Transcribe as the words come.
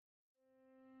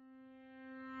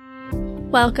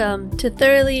Welcome to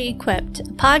Thoroughly Equipped, a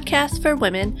podcast for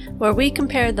women where we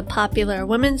compare the popular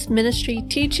women's ministry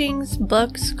teachings,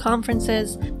 books,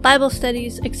 conferences, Bible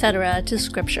studies, etc. to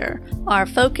Scripture. Our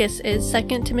focus is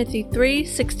 2 Timothy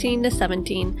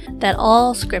 3:16-17, that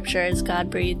all Scripture is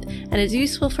God-breathed and is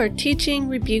useful for teaching,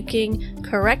 rebuking,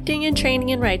 correcting, and training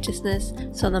in righteousness,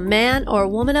 so the man or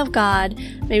woman of God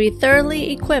may be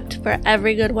thoroughly equipped for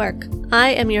every good work. I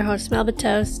am your host, Melba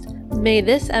Toast. May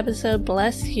this episode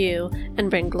bless you and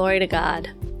bring glory to God.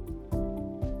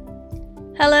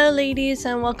 Hello, ladies,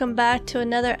 and welcome back to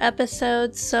another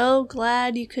episode. So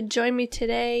glad you could join me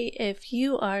today. If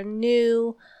you are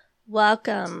new,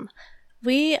 welcome.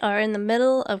 We are in the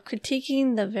middle of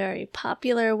critiquing the very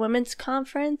popular women's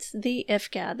conference, the If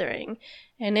Gathering.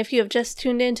 And if you have just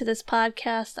tuned into this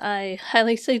podcast, I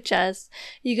highly suggest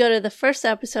you go to the first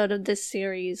episode of this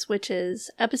series, which is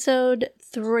episode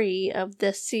 3 of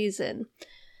this season.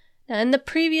 Now, in the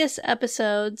previous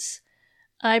episodes,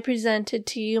 I presented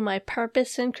to you my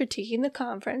purpose in critiquing the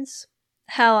conference,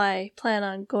 how I plan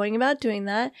on going about doing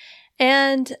that,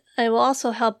 and I will also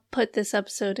help put this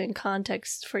episode in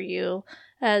context for you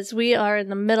as we are in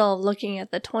the middle of looking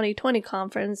at the 2020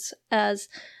 conference, as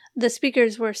the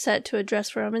speakers were set to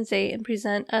address Romans 8 and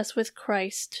present us with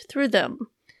Christ through them.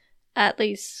 At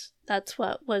least that's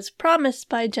what was promised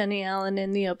by Jenny Allen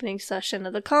in the opening session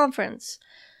of the conference.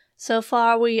 So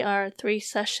far we are 3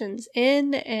 sessions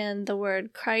in, and the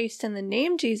word Christ and the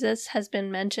name Jesus has been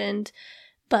mentioned,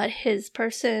 but his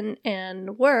person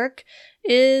and work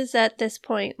is at this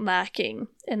point lacking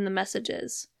in the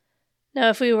messages. Now,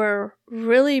 if we were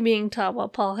really being taught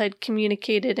what Paul had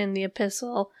communicated in the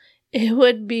epistle, it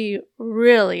would be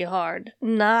really hard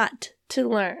not to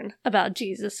learn about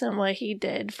Jesus and what he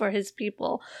did for his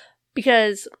people,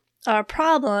 because our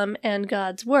problem and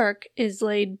God's work is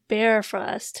laid bare for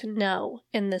us to know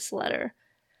in this letter.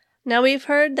 Now, we've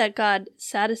heard that God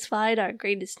satisfied our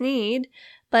greatest need,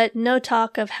 but no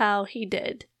talk of how he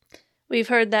did. We've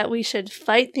heard that we should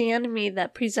fight the enemy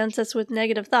that presents us with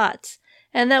negative thoughts,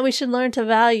 and that we should learn to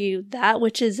value that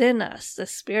which is in us, the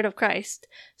Spirit of Christ,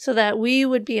 so that we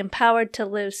would be empowered to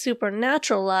live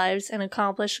supernatural lives and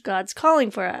accomplish God's calling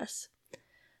for us.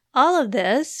 All of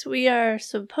this we are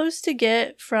supposed to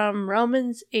get from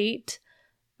Romans 8,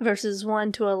 verses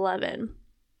 1 to 11.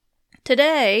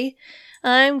 Today,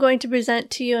 I'm going to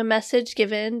present to you a message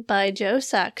given by Joe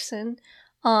Saxon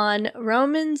on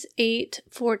Romans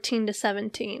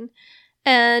 8:14-17.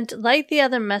 And like the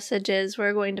other messages,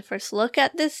 we're going to first look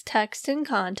at this text in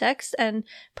context and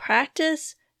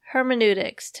practice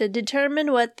hermeneutics to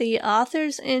determine what the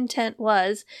author's intent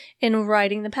was in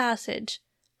writing the passage.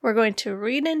 We're going to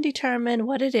read and determine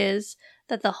what it is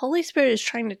that the Holy Spirit is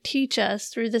trying to teach us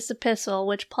through this epistle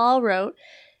which Paul wrote,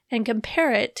 and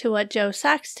compare it to what Joe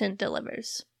Saxton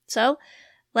delivers. So,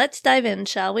 let's dive in,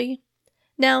 shall we?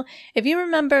 Now, if you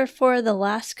remember for the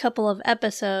last couple of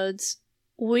episodes,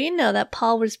 we know that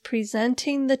Paul was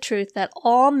presenting the truth that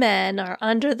all men are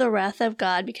under the wrath of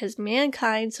God because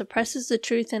mankind suppresses the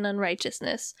truth in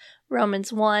unrighteousness.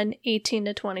 Romans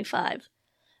 1:18-25.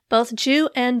 Both Jew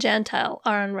and Gentile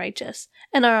are unrighteous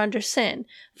and are under sin,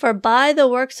 for by the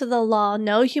works of the law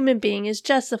no human being is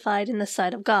justified in the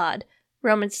sight of God.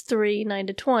 Romans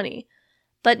 3:9-20.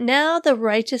 But now the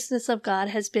righteousness of God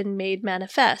has been made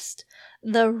manifest,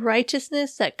 the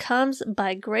righteousness that comes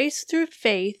by grace through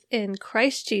faith in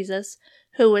Christ Jesus,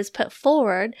 who was put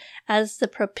forward as the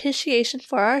propitiation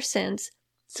for our sins,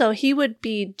 so he would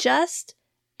be just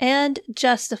and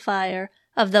justifier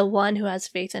of the one who has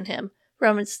faith in him.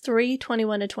 Romans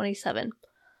 3:21-27.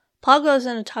 Paul goes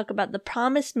on to talk about the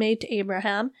promise made to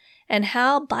Abraham and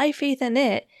how by faith in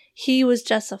it he was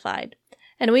justified.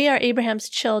 And we are Abraham's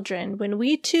children when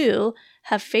we too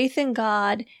have faith in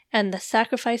God and the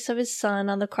sacrifice of his Son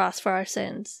on the cross for our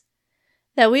sins.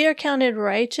 That we are counted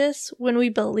righteous when we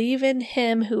believe in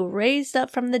him who raised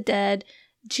up from the dead,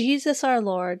 Jesus our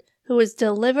Lord, who was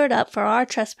delivered up for our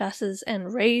trespasses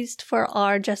and raised for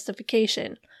our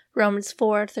justification. Romans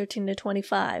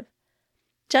 4:13-25.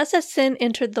 Just as sin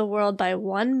entered the world by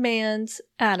one man's,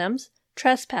 Adam's,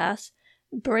 trespass,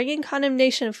 bringing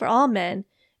condemnation for all men,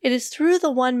 it is through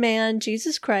the one man,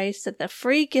 Jesus Christ, that the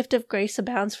free gift of grace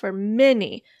abounds for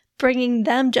many, bringing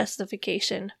them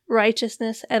justification,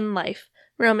 righteousness, and life.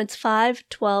 Romans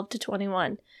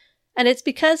 5:12-21. And it's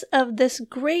because of this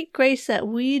great grace that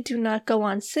we do not go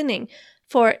on sinning,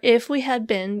 for if we had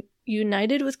been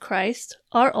united with Christ,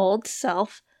 our old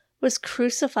self was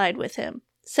crucified with him,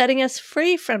 setting us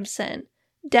free from sin,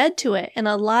 dead to it and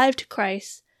alive to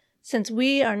Christ, since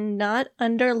we are not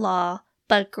under law,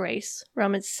 but grace.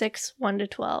 Romans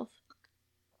 6:1-12.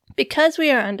 Because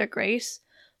we are under grace,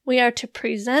 we are to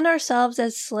present ourselves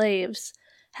as slaves,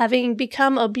 having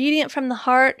become obedient from the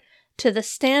heart to the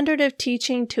standard of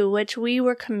teaching to which we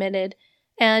were committed,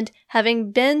 and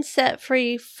having been set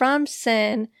free from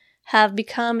sin, have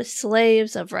become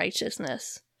slaves of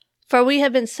righteousness. For we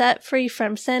have been set free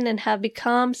from sin and have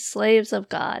become slaves of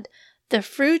God. The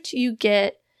fruit you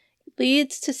get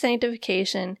leads to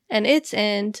sanctification, and its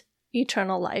end,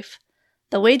 eternal life.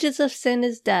 The wages of sin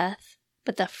is death,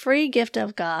 but the free gift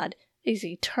of God is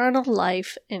eternal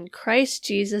life in Christ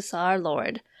Jesus our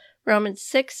Lord. Romans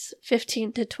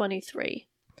 6:15-23.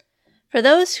 For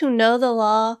those who know the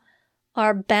law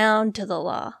are bound to the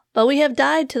law, but we have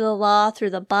died to the law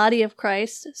through the body of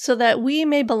Christ, so that we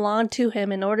may belong to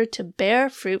him in order to bear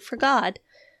fruit for God.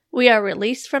 We are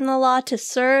released from the law to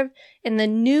serve in the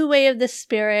new way of the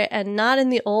Spirit and not in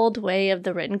the old way of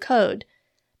the written code.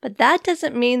 But that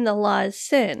doesn't mean the law is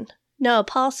sin. No,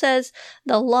 Paul says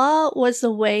the law was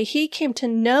the way he came to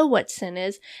know what sin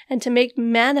is and to make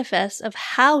manifest of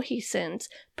how he sins,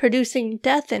 producing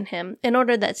death in him, in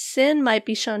order that sin might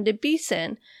be shown to be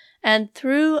sin, and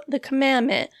through the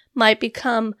commandment might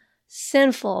become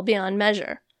sinful beyond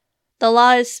measure. The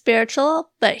law is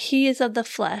spiritual, but he is of the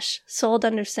flesh, sold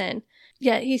under sin.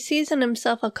 Yet he sees in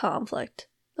himself a conflict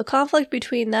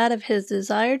between that of his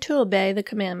desire to obey the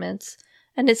commandments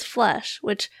and his flesh,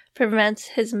 which prevents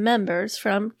his members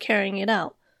from carrying it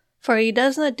out. For he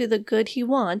does not do the good he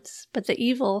wants, but the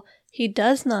evil he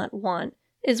does not want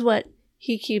is what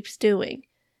he keeps doing,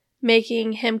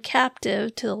 making him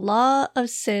captive to the law of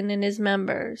sin in his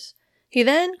members. He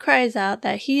then cries out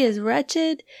that he is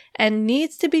wretched and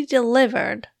needs to be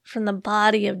delivered from the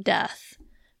body of death.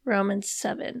 Romans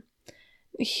 7.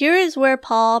 Here is where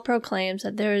Paul proclaims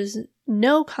that there is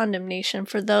no condemnation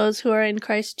for those who are in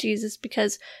Christ Jesus,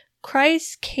 because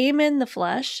Christ came in the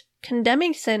flesh,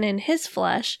 condemning sin in his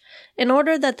flesh, in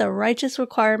order that the righteous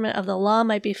requirement of the law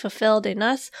might be fulfilled in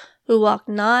us who walk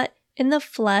not in the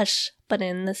flesh, but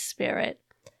in the Spirit.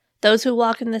 Those who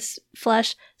walk in the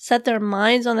flesh set their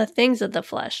minds on the things of the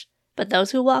flesh, but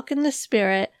those who walk in the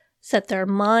Spirit set their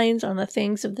minds on the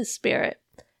things of the Spirit.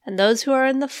 And those who are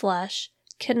in the flesh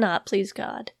cannot please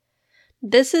God.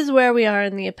 This is where we are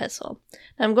in the epistle.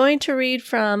 I'm going to read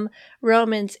from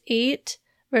Romans 8,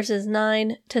 verses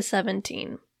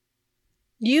 9-17.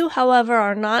 You, however,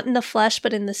 are not in the flesh,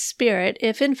 but in the Spirit,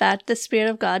 if in fact the Spirit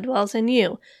of God dwells in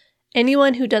you.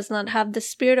 Anyone who does not have the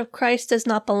Spirit of Christ does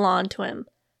not belong to him.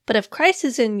 But if Christ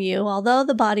is in you, although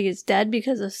the body is dead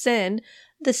because of sin,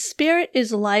 the Spirit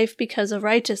is life because of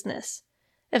righteousness.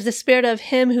 If the Spirit of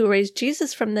him who raised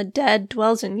Jesus from the dead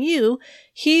dwells in you,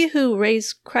 he who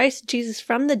raised Christ Jesus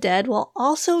from the dead will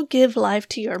also give life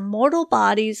to your mortal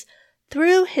bodies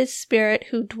through his Spirit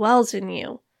who dwells in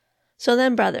you. So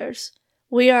then, brothers,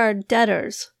 we are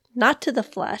debtors, not to the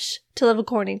flesh, to live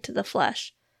according to the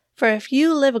flesh. For if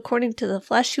you live according to the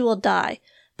flesh, you will die.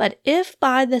 But if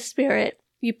by the Spirit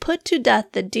you put to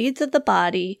death the deeds of the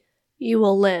body, you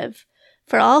will live.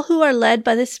 For all who are led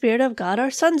by the Spirit of God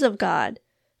are sons of God.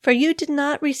 For you did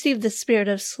not receive the spirit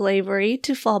of slavery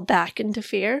to fall back into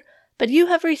fear, but you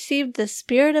have received the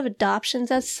Spirit of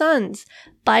adoptions as sons,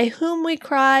 by whom we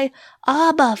cry,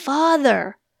 Abba,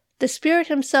 Father. The Spirit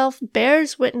himself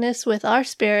bears witness with our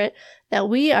spirit that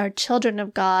we are children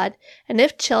of God, and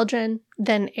if children,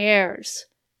 then heirs,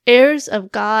 heirs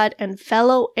of God and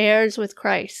fellow heirs with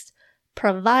Christ,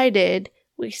 provided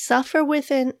we suffer with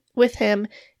him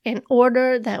in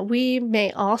order that we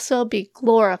may also be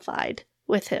glorified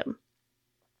with him.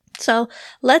 So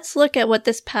let's look at what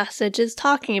this passage is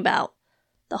talking about.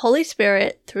 The Holy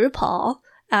Spirit, through Paul,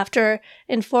 after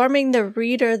informing the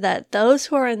reader that those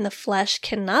who are in the flesh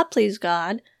cannot please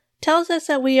God, tells us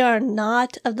that we are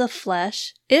not of the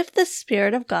flesh if the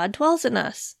Spirit of God dwells in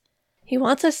us. He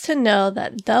wants us to know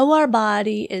that though our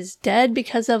body is dead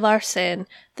because of our sin,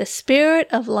 the Spirit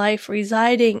of life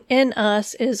residing in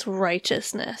us is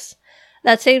righteousness.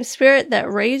 That same Spirit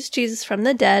that raised Jesus from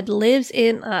the dead lives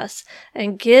in us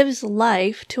and gives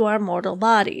life to our mortal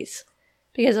bodies.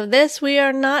 Because of this, we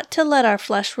are not to let our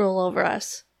flesh rule over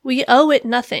us. We owe it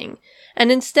nothing,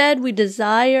 and instead we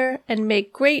desire and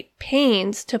make great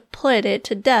pains to put it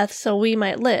to death so we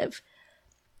might live.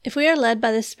 If we are led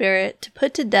by the Spirit to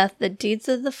put to death the deeds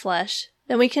of the flesh,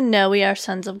 then we can know we are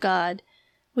sons of God.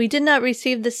 We did not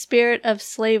receive the spirit of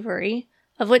slavery,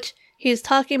 of which he is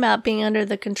talking about being under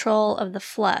the control of the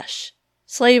flesh,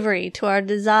 slavery to our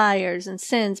desires and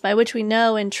sins, by which we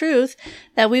know in truth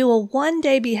that we will one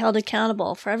day be held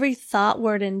accountable for every thought,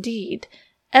 word, and deed,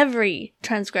 every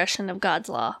transgression of God's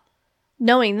law.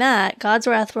 Knowing that, God's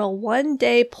wrath will one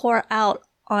day pour out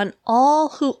on all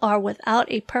who are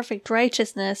without a perfect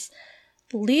righteousness,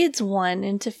 leads one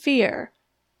into fear.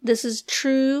 This is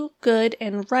true, good,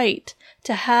 and right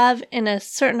to have in a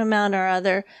certain amount or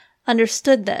other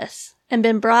understood this and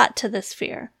been brought to this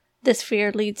fear. This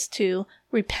fear leads to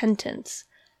repentance.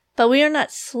 But we are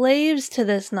not slaves to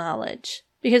this knowledge,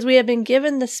 because we have been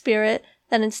given the Spirit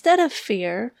that instead of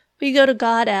fear, we go to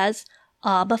God as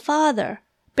Abba Father,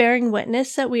 bearing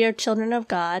witness that we are children of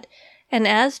God, and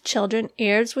as children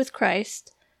heirs with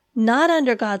Christ, not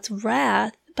under God's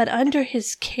wrath, but under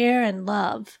his care and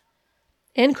love.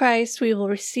 In Christ we will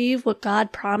receive what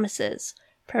God promises,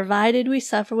 provided we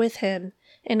suffer with him,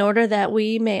 in order that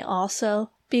we may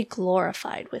also be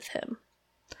glorified with him.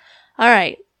 All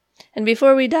right. And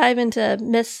before we dive into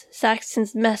Miss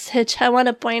Saxton's message, I want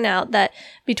to point out that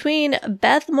between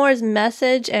Beth Moore's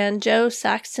message and Joe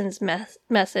Saxton's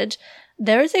message,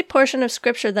 there is a portion of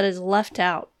scripture that is left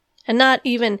out and not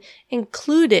even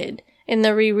included in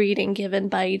the rereading given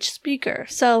by each speaker.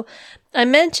 So I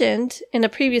mentioned in a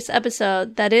previous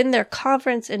episode that in their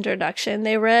conference introduction,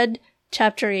 they read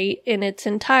chapter 8 in its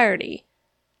entirety.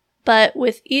 But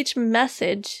with each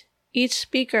message, each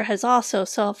speaker has also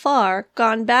so far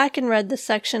gone back and read the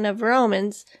section of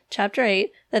Romans chapter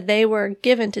 8 that they were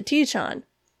given to teach on.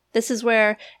 This is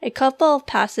where a couple of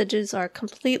passages are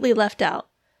completely left out.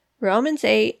 Romans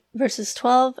 8 verses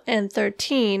 12 and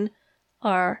 13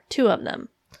 are two of them.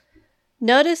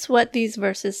 Notice what these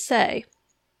verses say.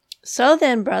 So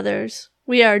then, brothers,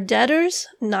 we are debtors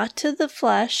not to the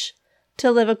flesh,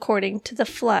 to live according to the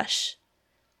flesh.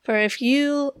 For if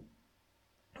you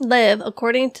live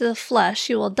according to the flesh,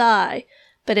 you will die.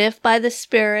 But if by the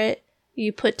Spirit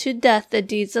you put to death the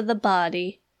deeds of the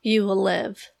body, you will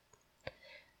live.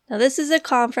 Now this is a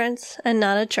conference and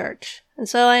not a church. And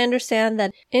so I understand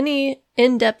that any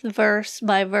in-depth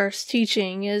verse-by-verse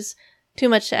teaching is too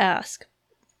much to ask.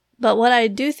 But what I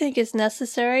do think is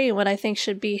necessary and what I think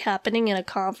should be happening in a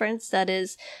conference that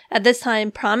is at this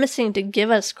time promising to give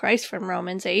us Christ from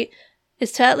Romans 8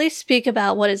 is to at least speak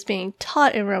about what is being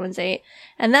taught in Romans 8,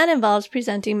 and that involves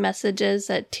presenting messages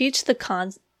that teach the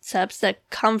concepts that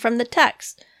come from the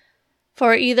text.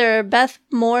 For either Beth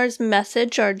Moore's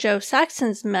message or Joe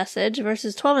Saxton's message,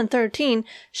 verses 12 and 13,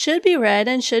 should be read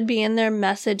and should be in their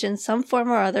message in some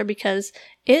form or other because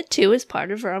it too is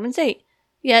part of Romans 8.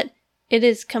 Yet, it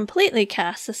is completely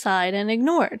cast aside and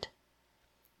ignored.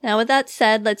 Now with that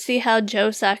said, let's see how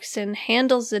Joe Saxton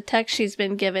handles the text she's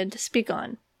been given to speak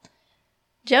on.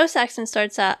 Joe Saxton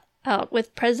starts out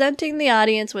with presenting the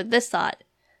audience with this thought.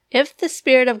 If the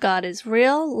Spirit of God is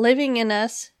real, living in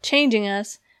us, changing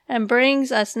us, and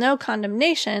brings us no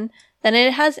condemnation, then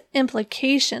it has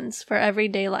implications for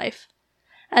everyday life.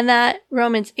 And that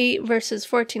Romans 8 verses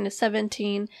 14 to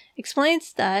 17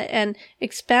 explains that and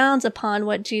expounds upon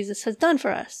what Jesus has done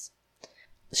for us.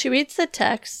 She reads the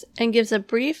text and gives a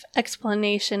brief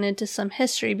explanation into some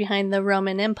history behind the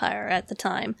Roman Empire at the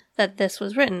time that this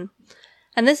was written.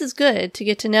 And this is good to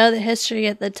get to know the history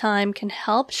at the time can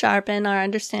help sharpen our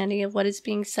understanding of what is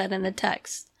being said in the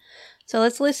text. So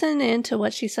let's listen in to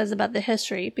what she says about the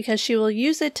history because she will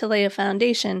use it to lay a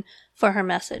foundation for her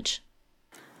message.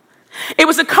 It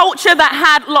was a culture that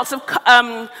had lots of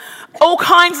all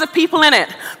kinds of people in it.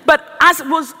 But as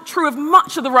was true of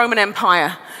much of the Roman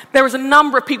Empire, there was a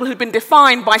number of people who'd been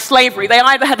defined by slavery. They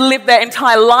either had lived their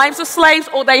entire lives as slaves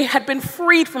or they had been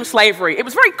freed from slavery. It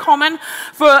was very common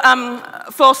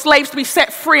for slaves to be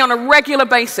set free on a regular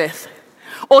basis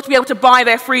or to be able to buy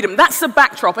their freedom. That's the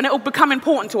backdrop, and it will become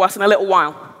important to us in a little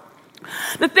while.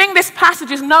 The thing this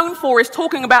passage is known for is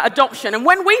talking about adoption. And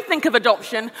when we think of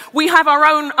adoption, we have our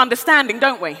own understanding,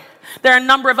 don't we? There are a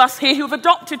number of us here who have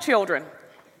adopted children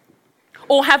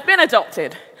or have been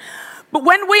adopted. But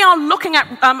when we are looking at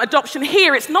adoption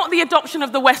here, it's not the adoption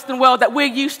of the Western world that we're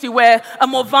used to, where a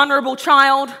more vulnerable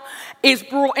child is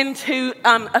brought into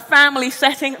a family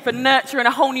setting for nurture and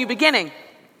a whole new beginning.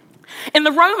 In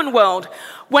the Roman world,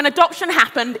 when adoption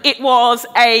happened, it was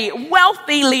a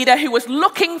wealthy leader who was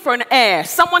looking for an heir,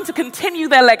 someone to continue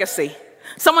their legacy,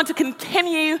 someone to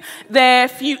continue their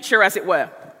future, as it were,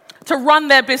 to run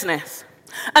their business.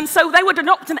 And so they would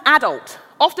adopt an adult,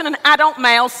 often an adult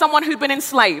male, someone who'd been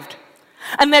enslaved.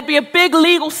 And there'd be a big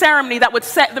legal ceremony that would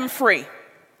set them free.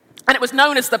 And it was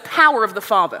known as the power of the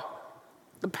father.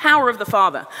 The power of the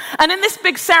father. And in this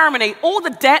big ceremony, all the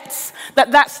debts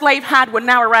that slave had were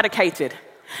now eradicated.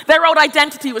 Their old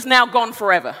identity was now gone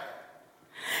forever.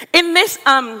 In this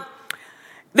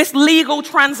legal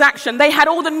transaction, they had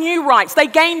all the new rights. They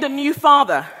gained a new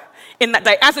father in that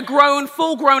day as a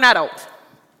full-grown adult.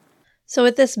 So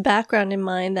with this background in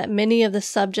mind that many of the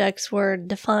subjects were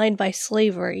defined by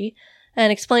slavery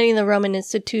and explaining the Roman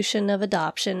institution of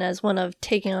adoption as one of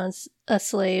taking on a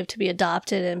slave to be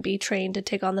adopted and be trained to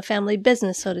take on the family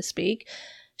business, so to speak.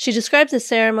 She describes the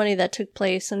ceremony that took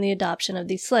place in the adoption of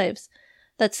these slaves.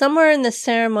 That somewhere in this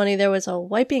ceremony there was a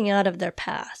wiping out of their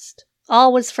past.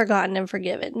 All was forgotten and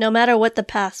forgiven, no matter what the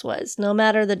past was, no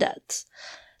matter the debts.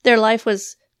 Their life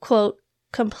was, quote,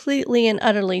 completely and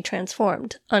utterly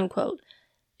transformed, unquote.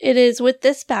 It is with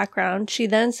this background, she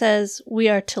then says we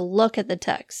are to look at the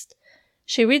text.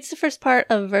 She reads the first part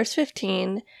of verse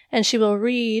 15, and she will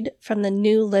read from the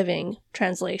New Living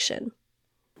Translation.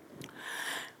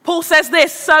 Paul says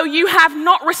this, so you have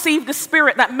not received the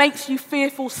spirit that makes you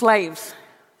fearful slaves.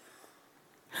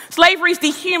 Slavery is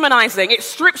dehumanizing. It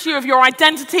strips you of your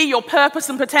identity, your purpose,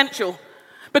 and potential.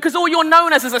 Because all you're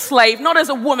known as is a slave, not as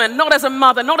a woman, not as a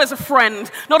mother, not as a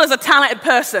friend, not as a talented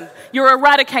person. You're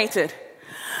eradicated.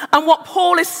 And what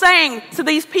Paul is saying to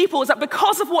these people is that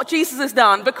because of what Jesus has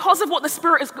done, because of what the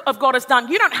Spirit of God has done,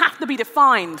 you don't have to be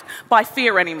defined by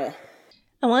fear anymore.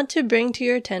 I want to bring to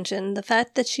your attention the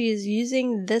fact that she is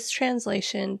using this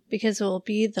translation because it will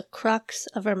be the crux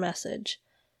of her message.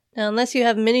 Now, unless you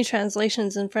have many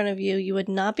translations in front of you, you would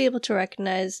not be able to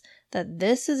recognize that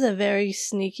this is a very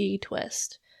sneaky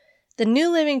twist. The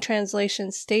New Living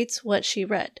Translation states what she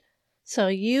read. So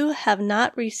you have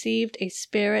not received a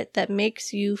spirit that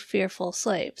makes you fearful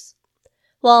slaves.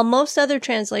 While most other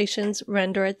translations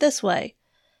render it this way.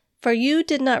 For you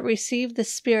did not receive the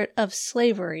spirit of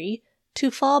slavery to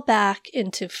fall back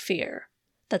into fear.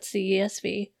 That's the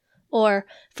ESV. Or,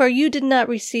 for you did not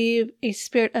receive a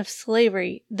spirit of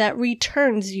slavery that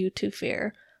returns you to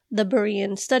fear. The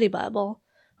Berean Study Bible.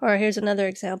 Or here's another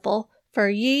example. For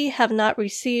ye have not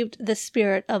received the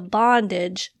spirit of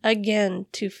bondage again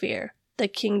to fear. The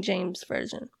King James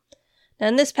Version. Now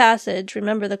in this passage,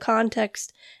 remember the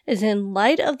context is in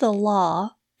light of the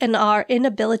law and our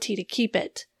inability to keep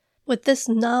it. With this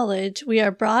knowledge, we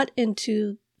are brought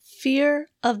into fear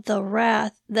of the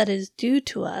wrath that is due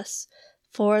to us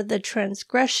for the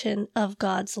transgression of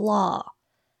God's law.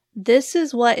 This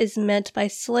is what is meant by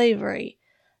slavery,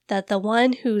 that the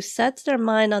one who sets their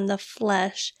mind on the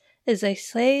flesh is a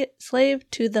slave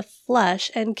to the flesh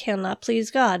and cannot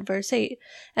please God, verse 8,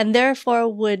 and therefore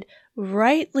would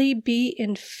rightly be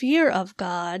in fear of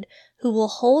God, who will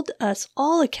hold us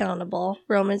all accountable,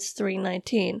 Romans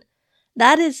 3:19.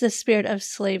 That is the spirit of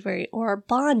slavery or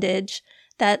bondage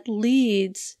that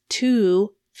leads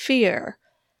to fear,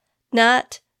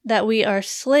 not that we are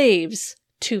slaves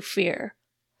to fear.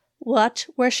 Watch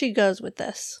where she goes with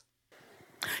this.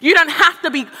 You don't have to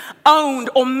be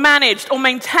owned or managed or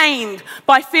maintained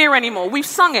by fear anymore. We've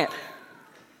sung it.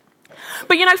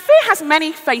 But you know, fear has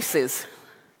many faces,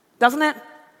 doesn't it?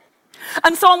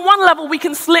 And so on one level, we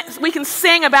can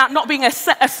sing about not being a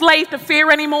slave to fear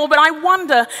anymore, but I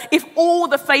wonder if all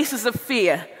the faces of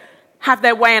fear have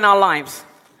their way in our lives.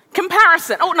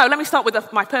 Comparison. Oh no, let me start with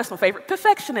my personal favorite,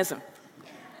 perfectionism.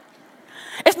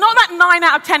 It's not that 9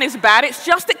 out of 10 is bad, it's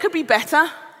just it could be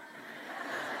better.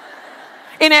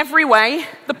 In every way,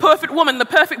 the perfect woman, the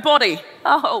perfect body,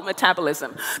 oh,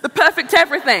 metabolism, the perfect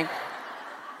everything.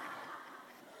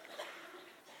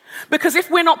 Because if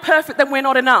we're not perfect, then we're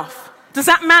not enough. Does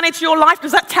that manage your life?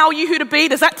 Does that tell you who to be?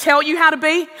 Does that tell you how to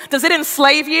be? Does it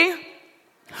enslave you?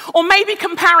 Or maybe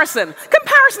comparison.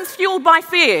 Comparison's fueled by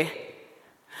fear.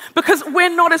 Because we're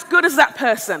not as good as that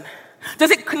person. Does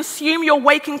it consume your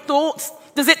waking thoughts?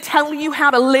 Does it tell you how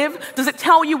to live? Does it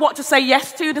tell you what to say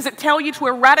yes to? Does it tell you to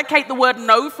eradicate the word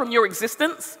no from your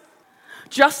existence?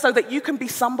 Just so that you can be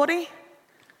somebody?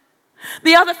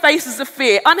 The other faces of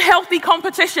fear, unhealthy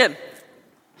competition.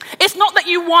 It's not that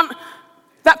you want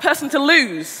that person to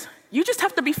lose. You just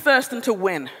have to be first and to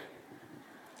win.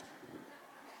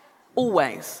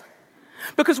 Always.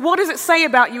 Because what does it say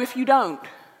about you if you don't?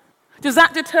 Does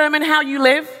that determine how you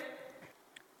live?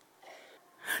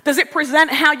 Does it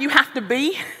present how you have to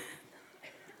be?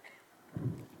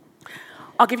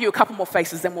 I'll give you a couple more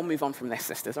faces, then we'll move on from this,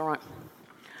 sisters, all right?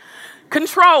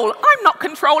 Control. I'm not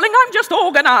controlling, I'm just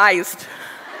organized.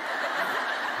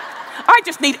 I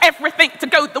just need everything to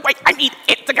go the way I need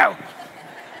it to go.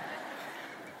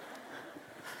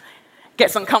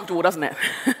 Gets uncomfortable, doesn't it?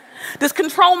 Does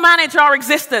control manage our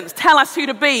existence? Tell us who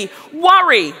to be?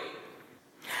 Worry.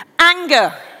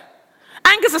 Anger.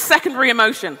 Anger's a secondary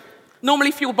emotion,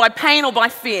 normally fueled by pain or by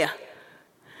fear.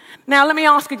 Now, let me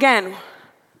ask again,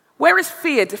 where is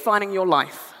fear defining your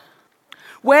life?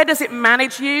 Where does it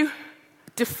manage you,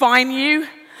 define you,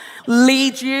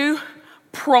 lead you,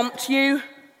 prompt you,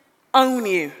 own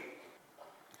you?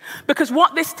 Because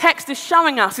what this text is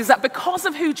showing us is that because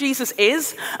of who Jesus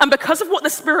is, and because of what the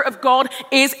Spirit of God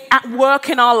is at work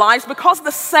in our lives, because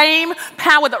the same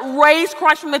power that raised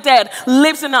Christ from the dead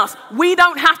lives in us, we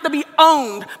don't have to be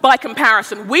owned by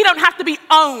comparison. We don't have to be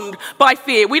owned by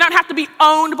fear. We don't have to be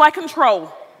owned by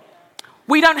control.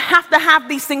 We don't have to have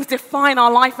these things define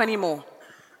our life anymore.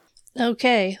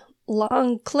 Okay,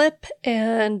 long clip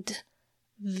and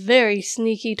very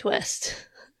sneaky twist.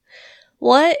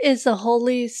 What is the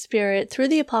Holy Spirit, through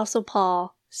the Apostle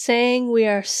Paul, saying we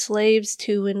are slaves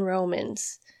to in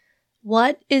Romans?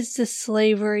 What is the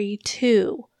slavery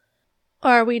to?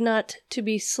 Are we not to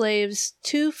be slaves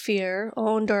to fear,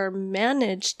 owned or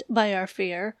managed by our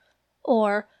fear?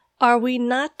 Or are we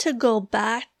not to go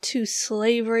back to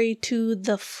slavery to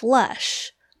the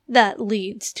flesh that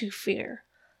leads to fear?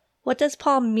 What does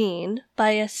Paul mean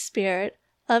by a spirit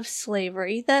of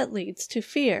slavery that leads to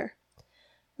fear?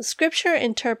 Scripture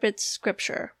interprets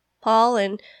Scripture. Paul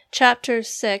in chapter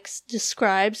 6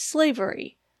 describes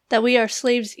slavery, that we are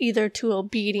slaves either to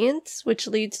obedience, which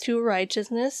leads to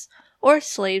righteousness, or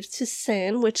slaves to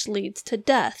sin, which leads to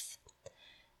death.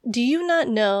 Do you not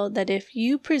know that if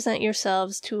you present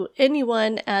yourselves to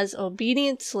anyone as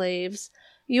obedient slaves,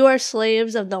 you are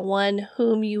slaves of the one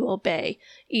whom you obey,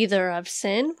 either of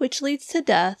sin, which leads to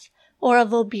death, or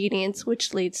of obedience,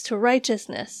 which leads to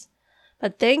righteousness?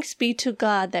 But thanks be to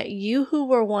God that you who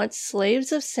were once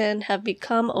slaves of sin have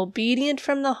become obedient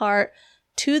from the heart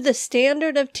to the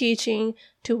standard of teaching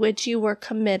to which you were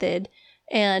committed,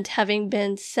 and having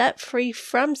been set free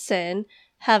from sin,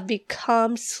 have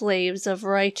become slaves of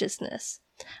righteousness.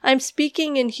 I'm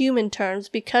speaking in human terms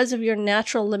because of your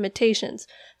natural limitations.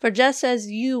 For just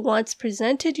as you once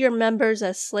presented your members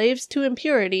as slaves to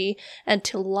impurity and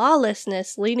to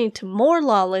lawlessness, leading to more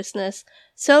lawlessness,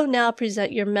 so now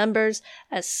present your members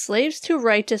as slaves to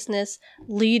righteousness,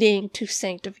 leading to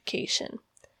sanctification.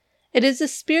 It is the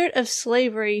spirit of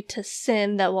slavery to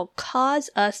sin that will cause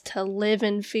us to live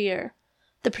in fear.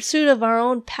 The pursuit of our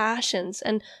own passions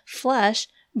and flesh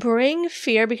bring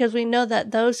fear because we know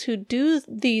that those who do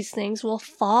these things will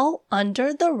fall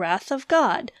under the wrath of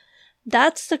God.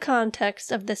 That's the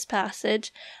context of this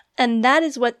passage, and that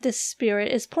is what this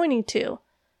spirit is pointing to.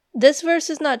 This verse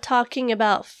is not talking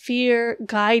about fear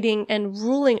guiding and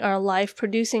ruling our life,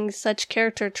 producing such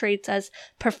character traits as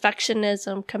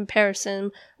perfectionism,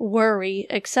 comparison, worry,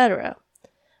 etc.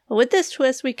 With this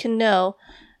twist, we can know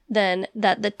then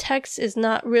that the text is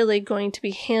not really going to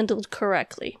be handled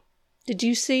correctly. Did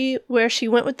you see where she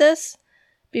went with this?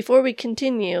 Before we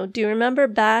continue, do you remember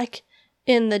back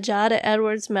in the Jada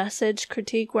Edwards message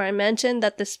critique where I mentioned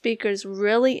that the speakers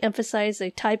really emphasize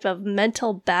a type of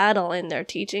mental battle in their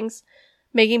teachings,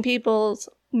 making people's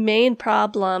main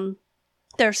problem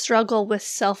their struggle with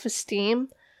self-esteem?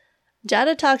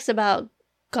 Jada talks about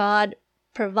God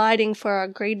providing for our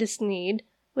greatest need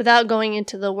without going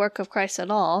into the work of Christ at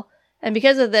all, and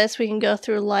because of this we can go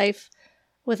through life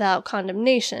without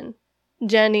condemnation.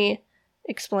 Jenny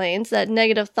explains that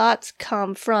negative thoughts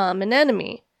come from an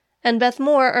enemy, and Beth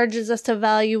Moore urges us to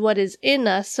value what is in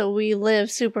us so we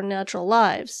live supernatural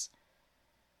lives.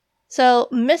 So,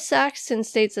 Miss Saxton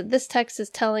states that this text is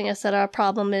telling us that our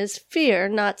problem is fear,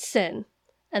 not sin,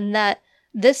 and that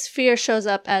this fear shows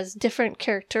up as different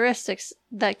characteristics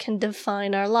that can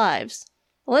define our lives.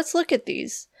 Let's look at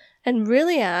these and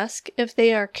really ask if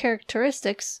they are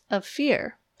characteristics of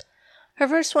fear. Her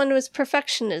first one was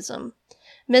perfectionism.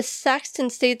 Miss Saxton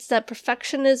states that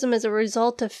perfectionism is a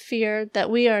result of fear that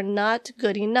we are not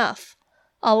good enough,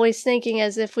 always thinking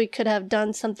as if we could have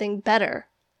done something better.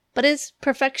 But is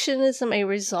perfectionism a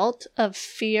result of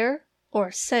fear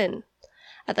or sin?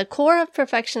 At the core of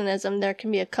perfectionism, there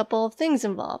can be a couple of things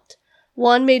involved.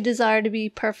 One may desire to be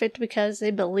perfect because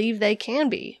they believe they can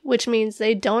be, which means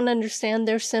they don't understand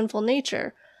their sinful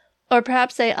nature. Or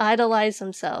perhaps they idolize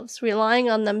themselves, relying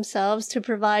on themselves to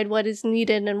provide what is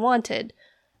needed and wanted.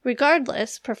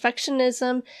 Regardless,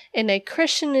 perfectionism in a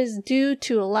Christian is due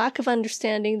to a lack of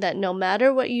understanding that no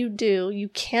matter what you do, you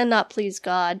cannot please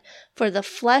God, for the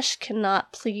flesh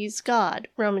cannot please God.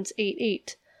 Romans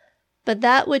 8:8. But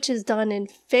that which is done in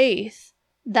faith,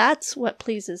 that's what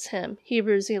pleases Him.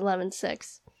 Hebrews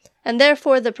 11:6. And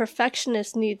therefore the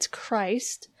perfectionist needs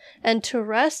Christ and to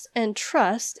rest and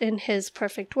trust in His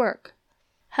perfect work.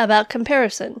 How about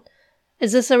comparison?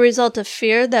 Is this a result of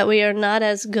fear that we are not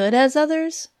as good as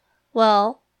others?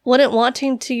 Well, wouldn't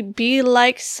wanting to be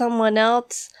like someone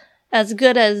else, as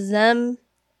good as them,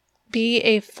 be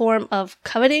a form of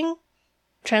coveting?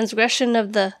 Transgression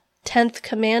of the 10th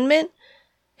commandment?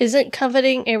 Isn't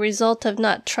coveting a result of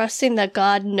not trusting that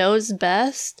God knows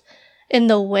best in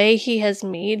the way He has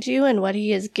made you and what He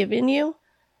has given you?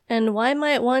 And why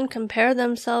might one compare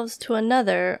themselves to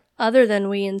another, other than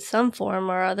we in some form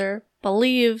or other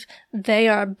believe they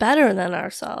are better than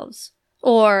ourselves,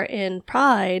 or in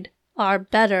pride are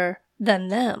better than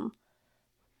them?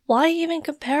 Why even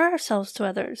compare ourselves to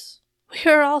others?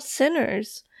 We are all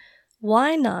sinners.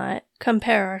 Why not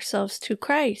compare ourselves to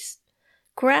Christ?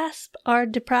 Grasp our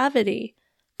depravity.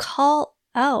 Call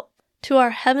out to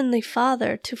our Heavenly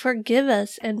Father to forgive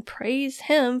us and praise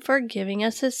Him for giving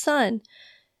us His Son.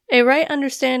 A right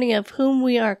understanding of whom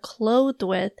we are clothed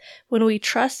with when we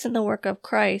trust in the work of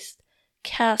Christ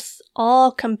casts all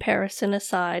comparison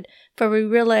aside, for we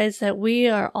realize that we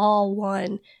are all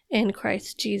one in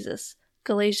Christ Jesus.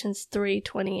 Galatians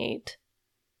 3:28.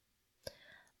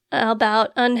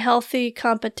 About unhealthy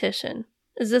competition.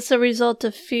 Is this a result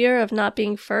of fear of not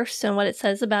being first and what it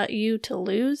says about you to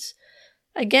lose?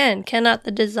 Again, cannot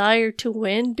the desire to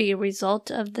win be a result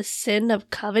of the sin of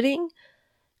coveting?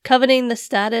 Coveting the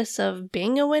status of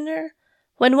being a winner?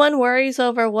 When one worries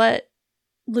over what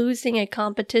losing a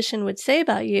competition would say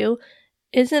about you,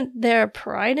 isn't there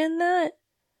pride in that?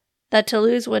 That to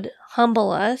lose would humble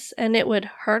us and it would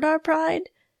hurt our pride?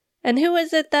 And who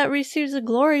is it that receives the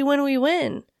glory when we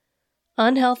win?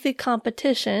 Unhealthy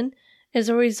competition is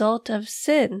a result of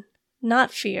sin, not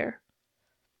fear.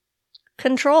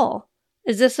 Control.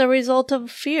 Is this a result of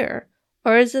fear?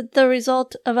 Or is it the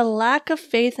result of a lack of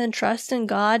faith and trust in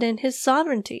God and His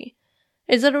sovereignty?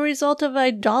 Is it a result of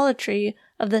idolatry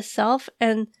of the self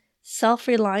and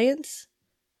self-reliance?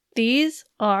 These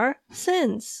are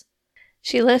sins.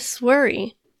 She lists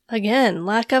worry. Again,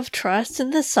 lack of trust in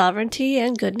the sovereignty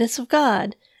and goodness of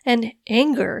God. And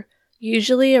anger,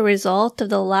 usually a result of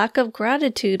the lack of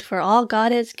gratitude for all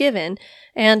God has given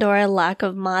and or a lack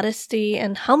of modesty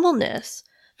and humbleness.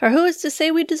 For who is to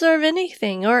say we deserve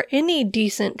anything or any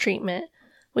decent treatment?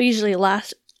 We usually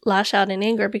lash out in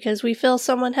anger because we feel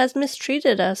someone has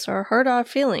mistreated us or hurt our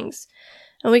feelings.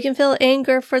 And we can feel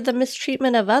anger for the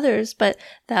mistreatment of others, but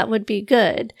that would be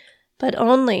good, but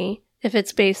only if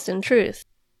it's based in truth.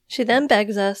 She then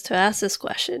begs us to ask this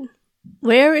question.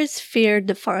 Where is fear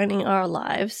defining our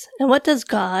lives, and what does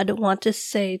God want to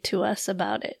say to us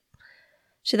about it?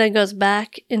 She then goes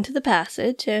back into the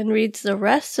passage and reads the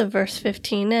rest of verse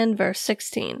 15 and verse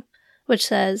 16, which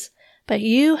says, But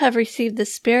you have received the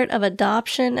Spirit of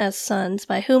adoption as sons,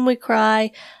 by whom we cry,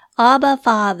 Abba,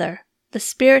 Father. The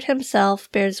Spirit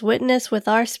Himself bears witness with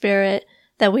our spirit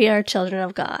that we are children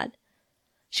of God.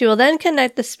 She will then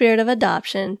connect the spirit of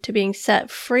adoption to being set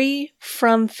free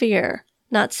from fear.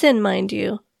 Not sin, mind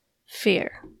you,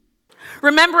 fear.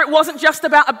 Remember, it wasn't just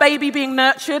about a baby being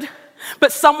nurtured,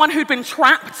 but someone who'd been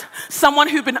trapped, someone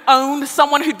who'd been owned,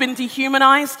 someone who'd been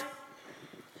dehumanized.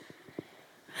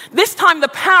 This time, the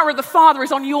power of the Father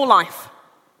is on your life.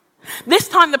 This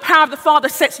time, the power of the Father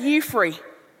sets you free.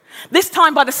 This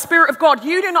time, by the Spirit of God,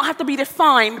 you do not have to be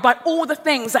defined by all the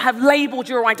things that have labeled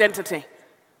your identity.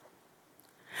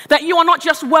 That you are not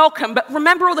just welcome, but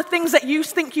remember all the things that you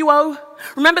think you owe.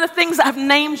 Remember the things that have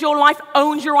named your life,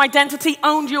 owned your identity,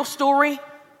 owned your story.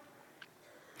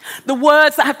 The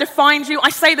words that have defined you. I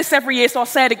say this every year, so I'll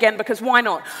say it again because why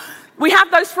not? We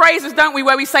have those phrases, don't we,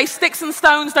 where we say, sticks and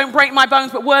stones don't break my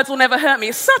bones, but words will never hurt me.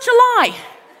 It's such a lie.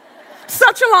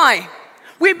 Such a lie.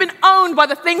 We've been owned by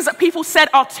the things that people said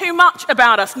are too much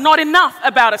about us, not enough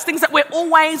about us, things that we're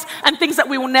always and things that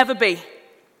we will never be.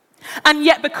 And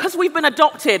yet, because we've been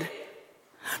adopted,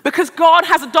 because God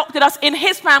has adopted us in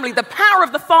His family, the power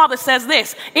of the Father says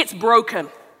this, it's broken.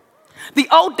 The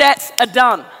old debts are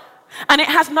done, and it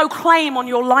has no claim on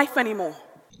your life anymore.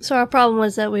 So our problem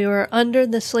was that we were under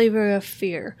the slavery of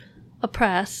fear,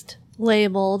 oppressed,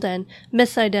 labeled, and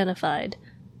misidentified.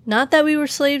 Not that we were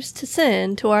slaves to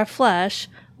sin, to our flesh,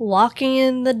 walking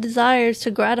in the desires to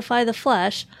gratify the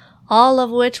flesh, all of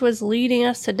which was leading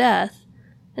us to death.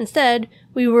 Instead,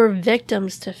 we were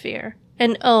victims to fear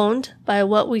and owned by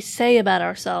what we say about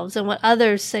ourselves and what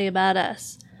others say about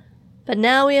us. But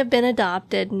now we have been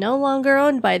adopted, no longer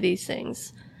owned by these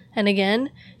things. And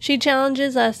again, she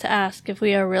challenges us to ask if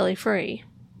we are really free.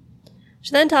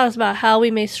 She then talks about how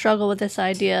we may struggle with this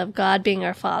idea of God being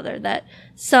our Father, that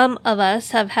some of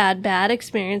us have had bad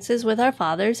experiences with our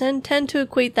fathers and tend to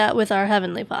equate that with our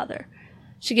Heavenly Father.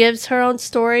 She gives her own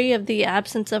story of the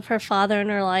absence of her father in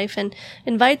her life and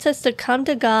invites us to come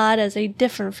to God as a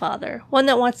different Father, one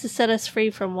that wants to set us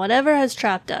free from whatever has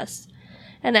trapped us,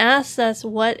 and asks us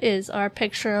what is our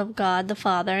picture of God the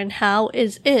Father and how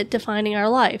is it defining our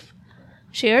life.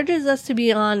 She urges us to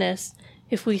be honest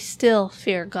if we still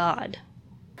fear God.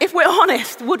 If we're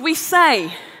honest, would we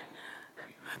say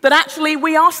that actually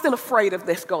we are still afraid of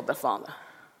this God the Father?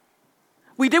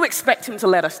 We do expect Him to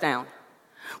let us down.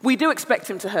 We do expect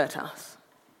him to hurt us,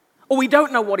 or we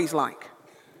don't know what he's like.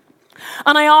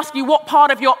 And I ask you, what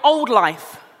part of your old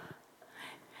life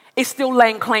is still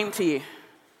laying claim to you?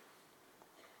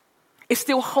 Is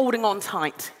still holding on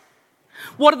tight?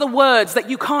 What are the words that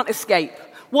you can't escape?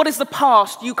 What is the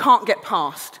past you can't get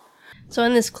past? So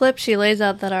in this clip, she lays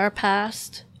out that our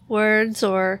past words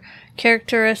or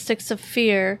characteristics of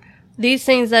fear, these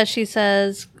things that she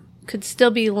says could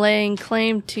still be laying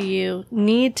claim to you,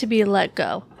 need to be let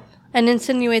go, and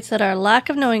insinuates that our lack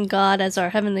of knowing God as our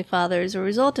Heavenly Father is a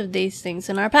result of these things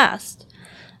in our past.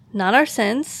 Not our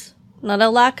sins, not a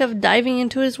lack of diving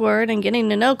into His Word and getting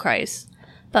to know Christ,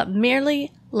 but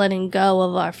merely letting go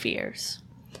of our fears.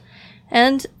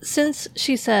 And since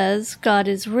she says God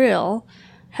is real,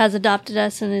 has adopted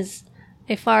us, and is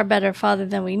a far better Father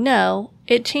than we know,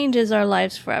 it changes our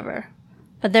lives forever.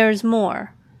 But there is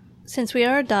more. Since we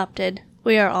are adopted,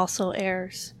 we are also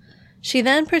heirs. She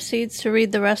then proceeds to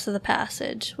read the rest of the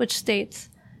passage, which states,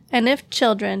 "And if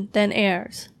children, then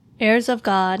heirs, heirs of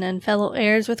God and fellow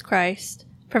heirs with Christ,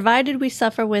 provided we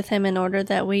suffer with him in order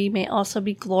that we may also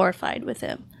be glorified with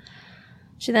him."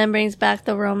 She then brings back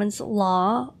the Romans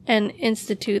law and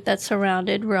institute that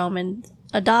surrounded Roman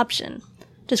adoption,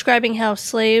 describing how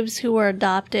slaves who were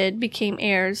adopted became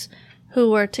heirs,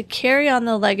 who were to carry on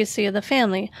the legacy of the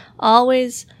family,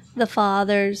 always the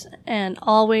father's, and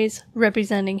always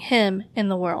representing him in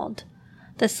the world.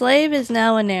 The slave is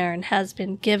now an heir and has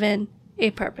been given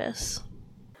a purpose.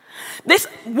 This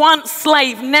once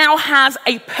slave now has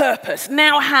a purpose,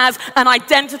 now has an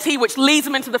identity which leads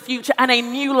him into the future and a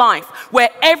new life where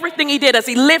everything he did as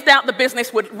he lived out the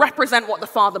business would represent what the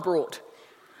Father brought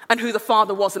and who the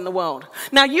Father was in the world.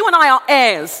 Now, you and I are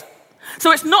heirs.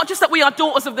 So it's not just that we are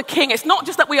daughters of the King. It's not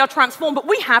just that we are transformed, but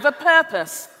we have a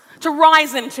purpose to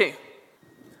rise into.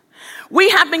 We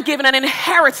have been given an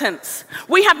inheritance.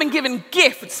 We have been given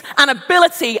gifts and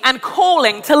ability and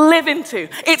calling to live into.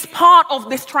 It's part of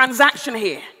this transaction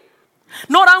here.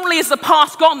 Not only is the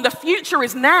past gone, the future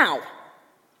is now.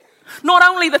 Not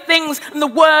only the things and the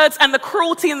words and the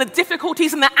cruelty and the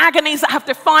difficulties and the agonies that have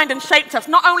defined and shaped us,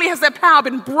 not only has their power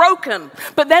been broken,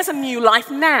 but there's a new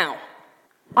life now.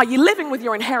 Are you living with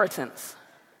your inheritance?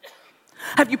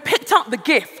 Have you picked up the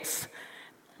gifts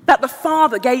that the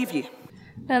Father gave you?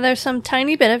 Now, there's some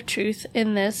tiny bit of truth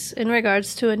in this in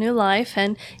regards to a new life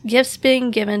and gifts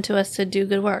being given to us to do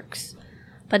good works,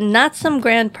 but not some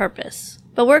grand purpose,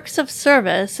 but works of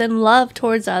service and love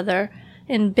towards other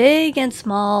in big and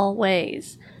small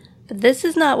ways. But this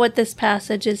is not what this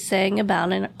passage is saying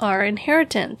about our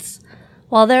inheritance.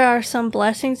 While there are some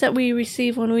blessings that we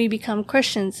receive when we become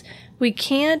Christians, we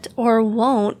can't or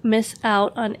won't miss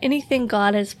out on anything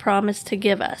God has promised to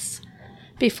give us.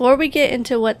 Before we get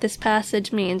into what this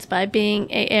passage means by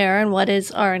being an heir and what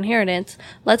is our inheritance,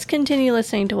 let's continue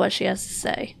listening to what she has to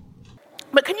say.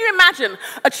 But can you imagine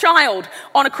a child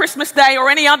on a Christmas day or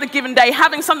any other given day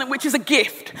having something which is a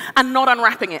gift and not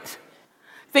unwrapping it?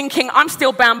 Thinking, I'm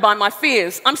still bound by my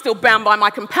fears. I'm still bound by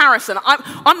my comparison.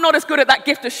 I'm not as good at that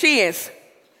gift as she is.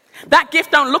 That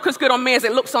gift don't look as good on me as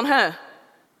it looks on her.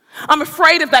 I'm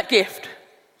afraid of that gift.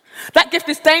 That gift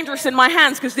is dangerous in my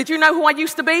hands because did you know who I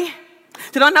used to be?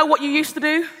 Did I know what you used to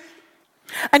do?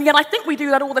 And yet I think we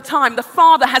do that all the time. The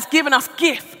Father has given us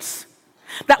gifts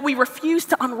that we refuse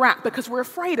to unwrap because we're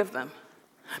afraid of them,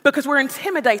 because we're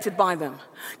intimidated by them,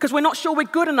 because we're not sure we're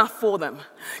good enough for them,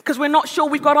 because we're not sure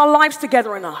we've got our lives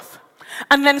together enough.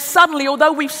 And then suddenly,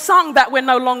 although we've sung that we're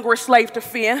no longer a slave to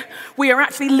fear, we are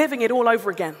actually living it all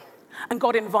over again. And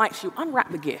God invites you,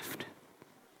 unwrap the gift.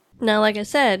 Now, like I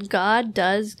said, God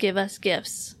does give us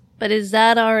gifts, but is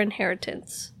that our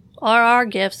inheritance? Are our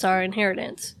gifts our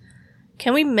inheritance?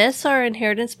 Can we miss our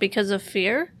inheritance because of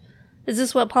fear? Is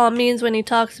this what Paul means when he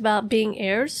talks about being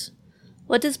heirs?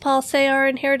 What does Paul say our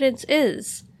inheritance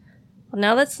is? Well,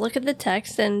 now let's look at the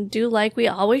text and do like we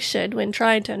always should when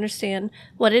trying to understand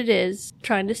what it is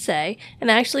trying to say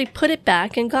and actually put it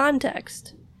back in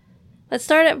context. Let's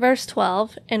start at verse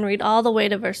 12 and read all the way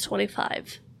to verse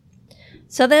 25.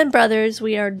 So then, brothers,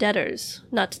 we are debtors,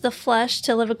 not to the flesh,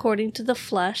 to live according to the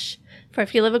flesh. For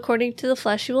if you live according to the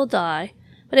flesh, you will die.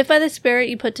 But if by the Spirit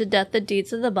you put to death the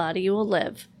deeds of the body, you will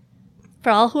live.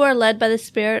 For all who are led by the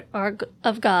Spirit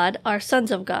of God are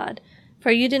sons of God.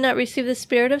 For you did not receive the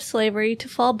spirit of slavery to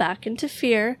fall back into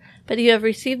fear, but you have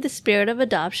received the spirit of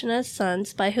adoption as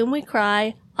sons, by whom we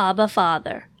cry, Abba,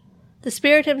 Father. The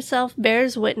Spirit himself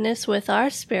bears witness with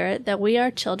our spirit that we are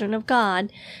children of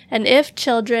God, and if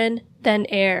children, then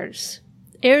heirs,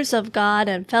 heirs of God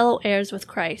and fellow heirs with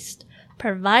Christ,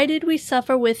 provided we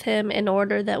suffer with him in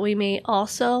order that we may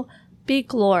also be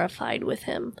glorified with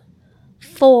him.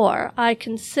 For I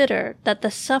consider that the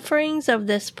sufferings of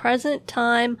this present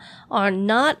time are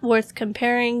not worth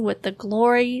comparing with the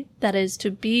glory that is to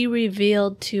be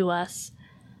revealed to us.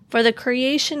 For the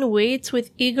creation waits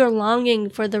with eager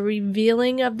longing for the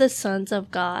revealing of the sons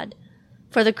of God.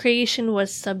 For the creation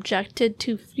was subjected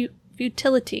to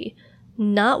futility,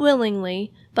 not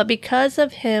willingly, but because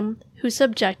of him who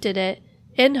subjected it,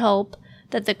 in hope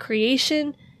that the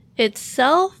creation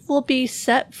itself will be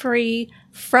set free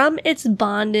from its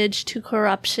bondage to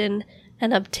corruption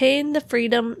and obtain the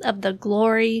freedom of the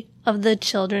glory of the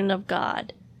children of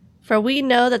God. For we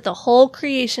know that the whole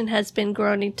creation has been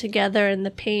groaning together in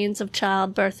the pains of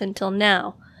childbirth until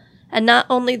now. And not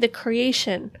only the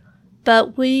creation,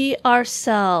 but we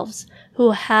ourselves,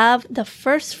 who have the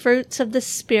first fruits of the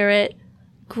Spirit,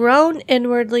 groan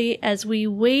inwardly as we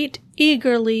wait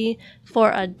eagerly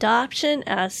for adoption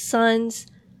as sons,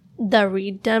 the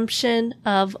redemption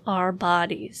of our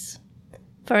bodies.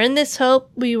 For in this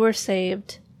hope we were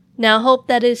saved. Now hope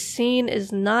that is seen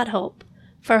is not hope,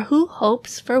 for who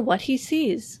hopes for what he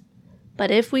sees?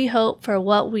 But if we hope for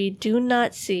what we do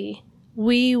not see,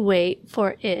 we wait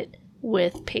for it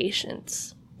with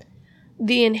patience.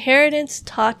 The inheritance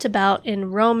talked about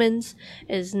in Romans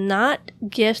is not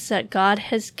gifts that God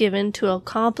has given to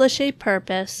accomplish a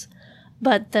purpose,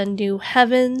 but the new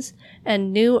heavens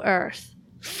and new earth,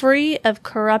 free of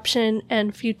corruption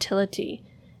and futility,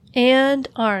 and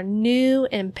our new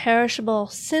imperishable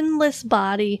sinless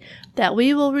body that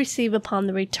we will receive upon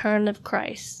the return of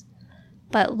Christ.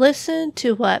 But listen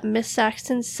to what Miss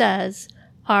Saxton says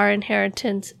our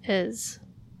inheritance is.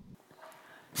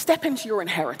 Step into your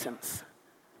inheritance,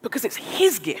 because it's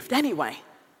his gift anyway.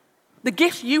 The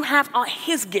gifts you have are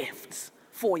his gifts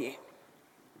for you.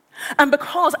 And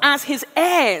because as his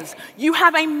heirs, you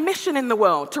have a mission in the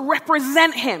world to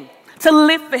represent him, to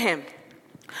live for him.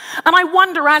 And I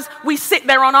wonder, as we sit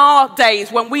there on our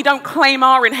days when we don't claim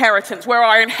our inheritance, where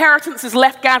our inheritance is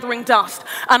left gathering dust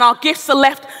and our gifts are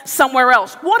left somewhere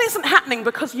else, what isn't happening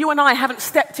because you and I haven't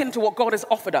stepped into what God has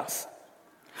offered us?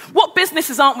 What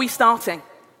businesses aren't we starting?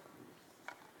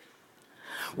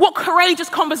 What courageous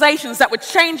conversations that would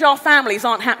change our families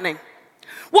aren't happening?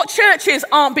 What churches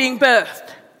aren't being birthed?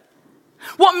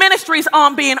 What ministries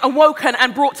aren't being awoken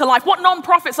and brought to life? What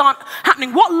non-profits aren't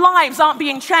happening? What lives aren't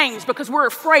being changed because we're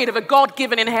afraid of a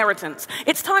God-given inheritance?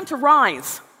 It's time to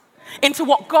rise into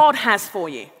what God has for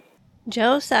you.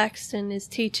 Joe Saxton is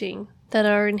teaching that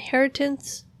our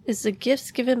inheritance is the gifts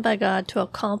given by God to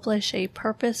accomplish a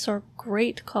purpose or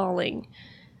great calling.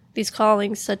 These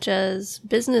callings such as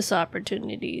business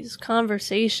opportunities,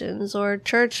 conversations, or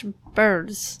church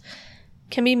births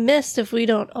can be missed if we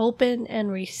don't open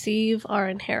and receive our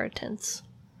inheritance.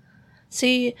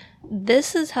 See,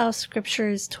 this is how Scripture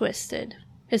is twisted.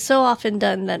 It's so often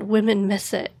done that women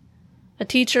miss it. A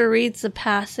teacher reads the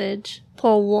passage,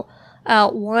 pull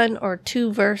out 1 or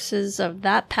 2 verses of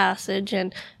that passage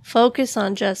and focus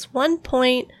on just one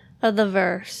point of the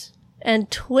verse and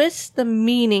twist the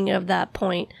meaning of that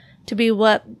point to be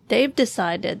what they've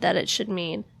decided that it should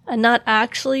mean, and not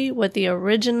actually what the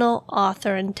original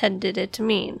author intended it to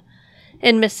mean.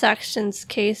 In Miss Saxton's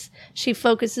case, she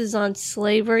focuses on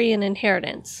slavery and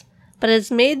inheritance, but has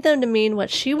made them to mean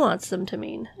what she wants them to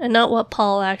mean, and not what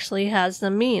Paul actually has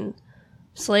them mean.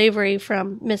 Slavery,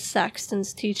 from Miss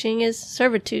Saxton's teaching, is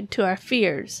servitude to our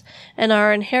fears, and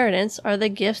our inheritance are the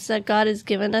gifts that God has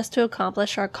given us to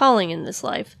accomplish our calling in this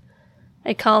life.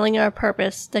 A calling or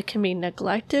purpose that can be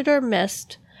neglected or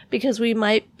missed because we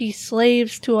might be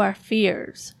slaves to our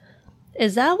fears.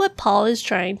 Is that what Paul is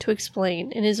trying to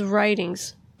explain in his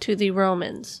writings to the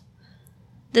Romans?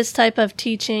 This type of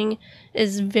teaching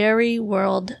is very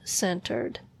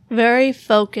world-centered, very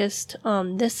focused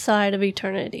on this side of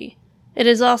eternity. It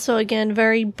is also, again,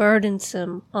 very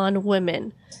burdensome on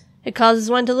women. It causes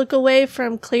one to look away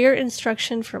from clear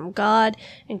instruction from God,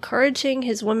 encouraging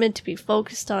his woman to be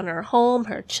focused on her home,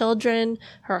 her children,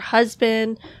 her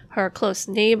husband, her close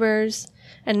neighbors,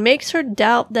 and makes her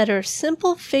doubt that her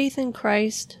simple faith in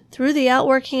Christ, through the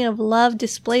outworking of love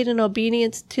displayed in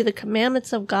obedience to the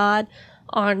commandments of God,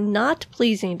 are not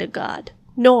pleasing to God,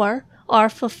 nor are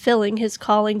fulfilling his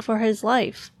calling for his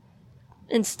life.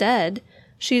 Instead,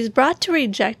 she is brought to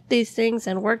reject these things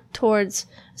and work towards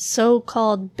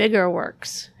so-called bigger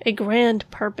works, a grand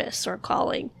purpose or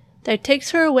calling that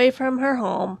takes her away from her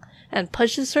home and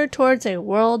pushes her towards a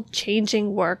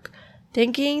world-changing work,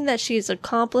 thinking that she is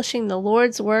accomplishing the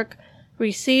Lord's work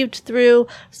received through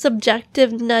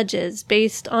subjective nudges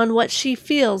based on what she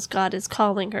feels God is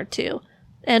calling her to,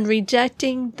 and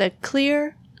rejecting the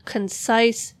clear,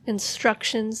 concise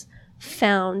instructions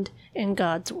found in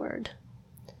God's Word.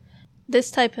 This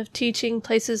type of teaching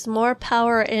places more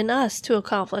power in us to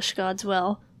accomplish God's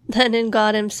will than in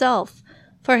God himself,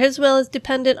 for his will is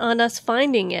dependent on us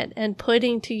finding it and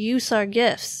putting to use our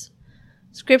gifts.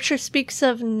 Scripture speaks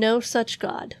of no such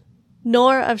God,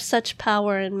 nor of such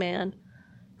power in man.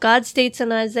 God states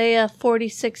in Isaiah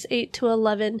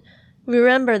 46:8-11,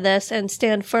 "Remember this and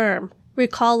stand firm.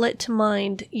 Recall it to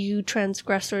mind, you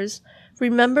transgressors.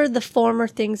 Remember the former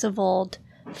things of old.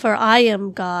 For I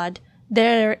am God,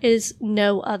 there is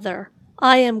no other.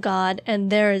 I am God,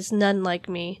 and there is none like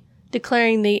me,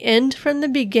 declaring the end from the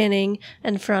beginning,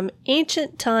 and from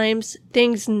ancient times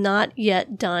things not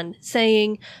yet done,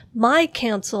 saying, My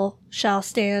counsel shall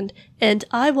stand, and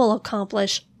I will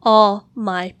accomplish all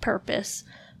my purpose.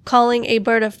 Calling a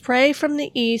bird of prey from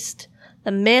the east,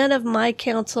 the man of my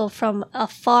counsel from a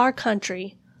far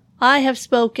country. I have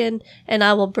spoken, and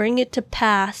I will bring it to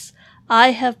pass.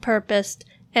 I have purposed,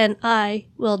 and I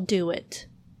will do it."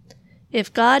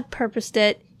 If God purposed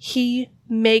it, he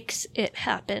makes it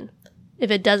happen.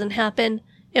 If it doesn't happen,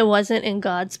 it wasn't in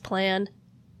God's plan,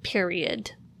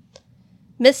 period.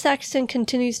 Miss Saxton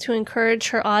continues to encourage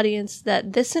her audience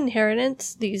that this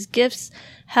inheritance, these gifts,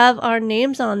 have our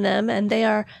names on them, and they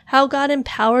are how God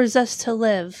empowers us to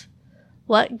live.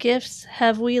 What gifts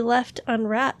have we left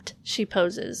unwrapped, she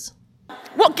poses.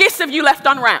 What gifts have you left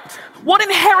unwrapped? What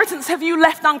inheritance have you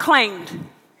left unclaimed?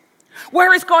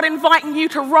 Where is God inviting you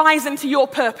to rise into your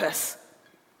purpose?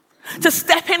 To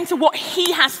step into what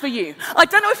he has for you? I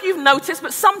don't know if you've noticed,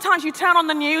 but sometimes you turn on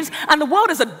the news and the world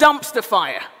is a dumpster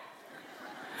fire.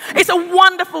 It's a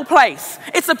wonderful place.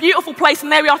 It's a beautiful place,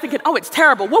 and there we are thinking, oh, it's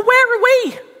terrible. Well, where are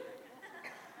we?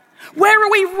 Where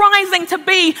are we rising to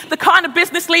be the kind of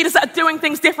business leaders that are doing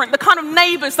things different, the kind of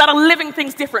neighbors that are living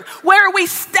things different? Where are we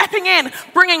stepping in,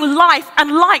 bringing life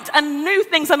and light and new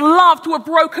things and love to a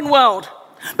broken world?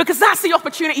 Because that's the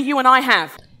opportunity you and I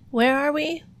have. Where are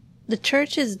we? The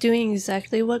church is doing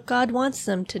exactly what God wants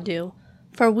them to do,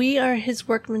 for we are his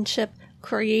workmanship,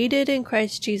 created in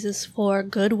Christ Jesus for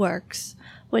good works,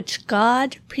 which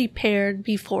God prepared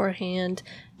beforehand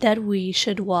that we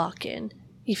should walk in.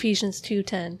 Ephesians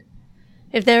 2:10.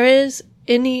 If there is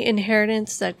any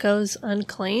inheritance that goes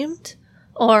unclaimed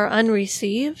or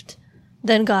unreceived,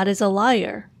 then God is a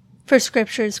liar. For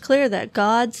Scripture is clear that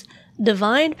God's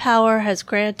divine power has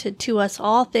granted to us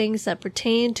all things that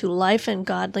pertain to life and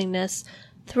godliness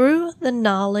through the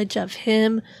knowledge of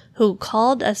him who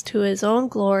called us to his own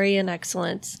glory and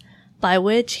excellence, by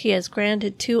which he has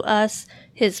granted to us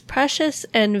his precious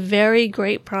and very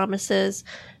great promises,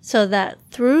 so that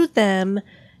through them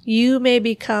you may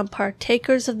become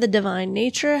partakers of the divine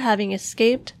nature, having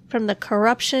escaped from the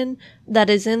corruption that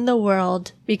is in the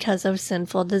world because of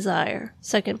sinful desire.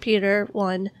 2 Peter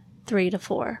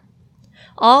 1:3-4.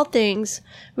 All things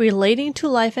relating to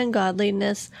life and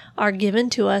godliness are given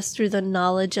to us through the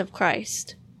knowledge of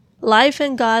Christ. Life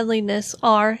and godliness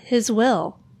are his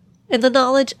will. In the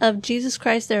knowledge of Jesus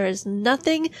Christ, there is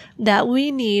nothing that we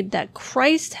need that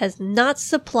Christ has not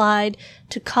supplied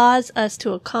to cause us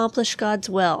to accomplish God's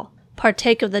will,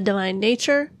 partake of the divine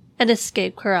nature, and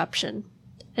escape corruption.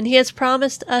 And he has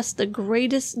promised us the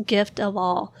greatest gift of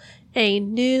all, a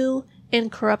new,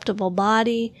 incorruptible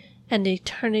body and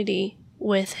eternity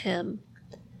with him.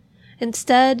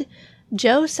 Instead,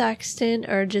 Joe Saxton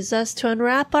urges us to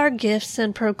unwrap our gifts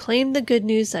and proclaim the good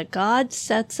news that God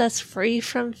sets us free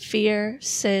from fear,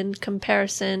 sin,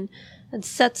 comparison, and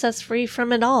sets us free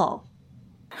from it all.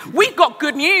 We've got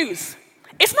good news.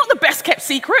 It's not the best kept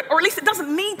secret, or at least it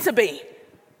doesn't need to be.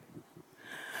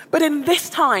 But in this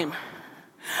time,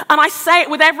 and I say it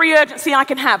with every urgency I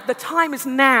can have, the time is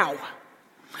now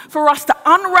for us to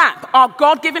unwrap our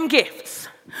God-given gifts,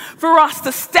 for us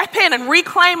to step in and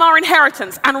reclaim our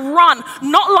inheritance and run,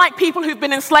 not like people who've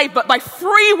been enslaved, but like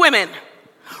free women,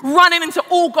 running into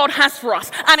all God has for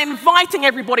us and inviting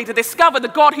everybody to discover the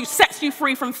God who sets you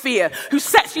free from fear, who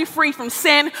sets you free from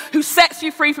sin, who sets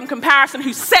you free from comparison,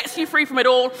 who sets you free from it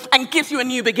all and gives you a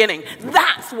new beginning.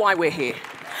 That's why we're here.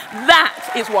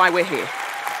 That is why we're here.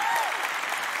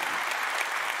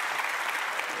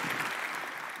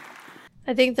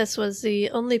 I think this was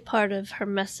the only part of her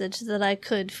message that I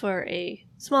could, for a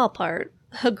small part,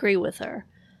 agree with her.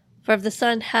 For if the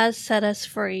Son has set us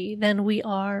free, then we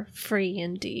are free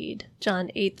indeed.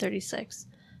 John 8:36.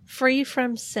 Free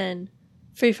from sin,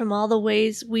 free from all the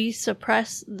ways we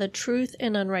suppress the truth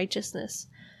in unrighteousness.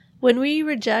 When we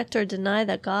reject or deny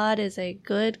that God is a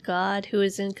good God who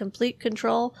is in complete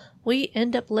control, we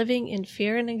end up living in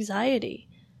fear and anxiety.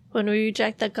 When we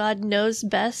reject that God knows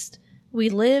best, we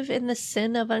live in the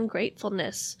sin of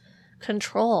ungratefulness,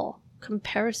 control,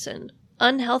 comparison,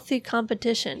 unhealthy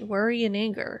competition, worry, and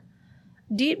anger.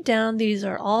 Deep down, these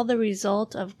are all the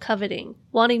result of coveting,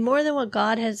 wanting more than what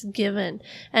God has given,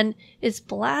 and is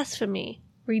blasphemy,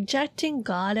 rejecting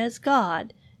God as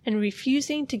God, and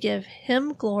refusing to give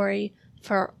Him glory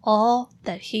for all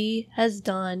that He has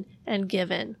done and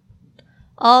given.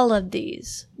 All of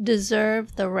these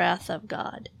deserve the wrath of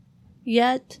God.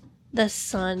 Yet the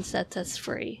Son sets us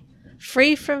free,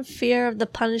 free from fear of the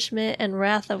punishment and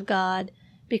wrath of God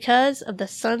because of the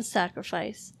Son's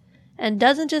sacrifice, and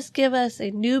doesn't just give us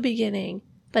a new beginning,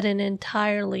 but an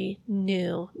entirely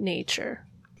new nature.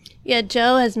 Yet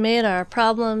Joe has made our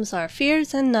problems our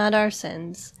fears and not our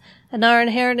sins, and our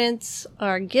inheritance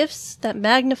are gifts that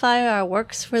magnify our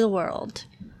works for the world.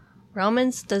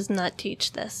 Romans does not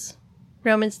teach this.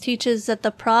 Romans teaches that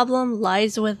the problem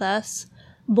lies with us,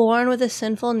 born with a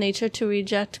sinful nature to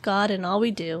reject God in all we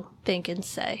do, think, and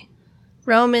say.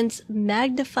 Romans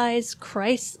magnifies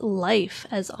Christ's life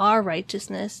as our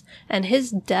righteousness and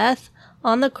His death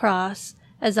on the cross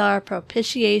as our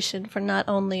propitiation for not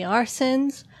only our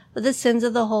sins, but the sins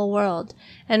of the whole world.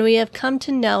 And we have come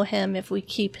to know Him if we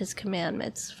keep His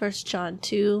commandments. 1 John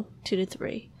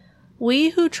 2:2-3. We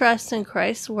who trust in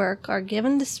Christ's work are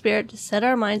given the Spirit to set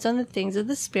our minds on the things of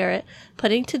the Spirit,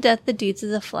 putting to death the deeds of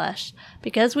the flesh.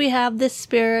 Because we have this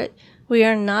Spirit, we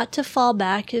are not to fall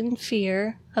back in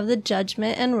fear of the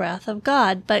judgment and wrath of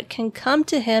God, but can come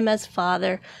to Him as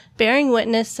Father, bearing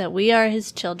witness that we are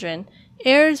His children,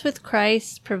 heirs with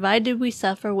Christ, provided we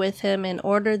suffer with Him in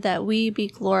order that we be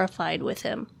glorified with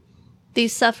Him.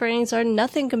 These sufferings are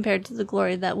nothing compared to the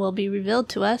glory that will be revealed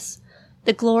to us,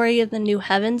 the glory of the new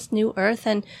heavens, new earth,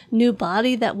 and new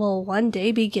body that will one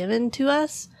day be given to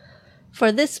us.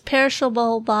 For this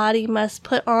perishable body must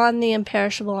put on the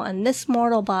imperishable, and this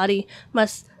mortal body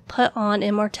must put on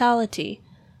immortality.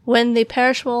 When the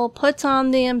perishable puts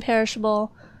on the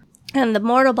imperishable, and the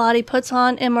mortal body puts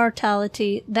on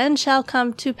immortality, then shall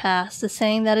come to pass the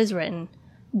saying that is written,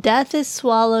 Death is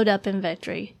swallowed up in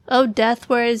victory. O death,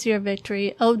 where is your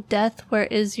victory? O death, where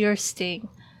is your sting?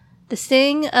 The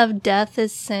sting of death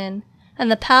is sin,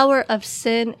 and the power of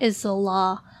sin is the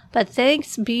law. But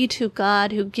thanks be to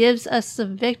God who gives us the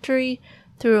victory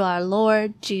through our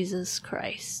Lord Jesus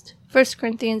Christ. 1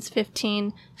 Corinthians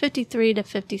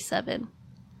 15:53-57.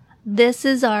 This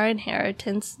is our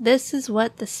inheritance. This is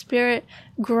what the Spirit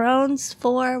groans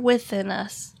for within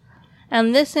us.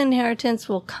 And this inheritance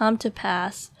will come to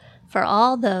pass for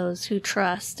all those who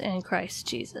trust in Christ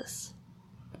Jesus.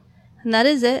 And that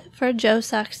is it for Joe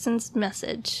Saxton's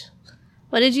message.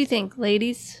 What did you think,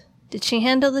 ladies? Did she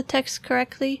handle the text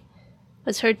correctly?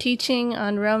 Was her teaching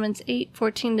on Romans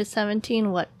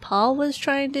 8:14-17 what Paul was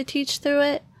trying to teach through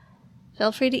it?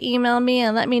 Feel free to email me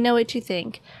and let me know what you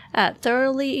think at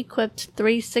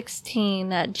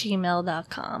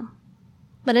thoroughly-equipped316@gmail.com.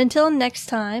 But until next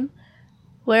time,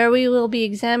 where we will be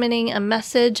examining a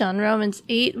message on Romans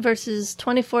 8 verses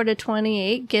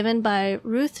 24-28 given by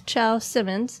Ruth Chow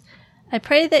Simmons, I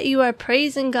pray that you are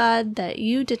praising God that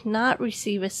you did not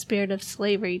receive a spirit of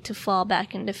slavery to fall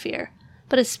back into fear,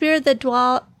 but a spirit that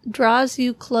draws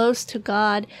you close to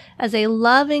God as a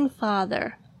loving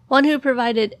Father, one who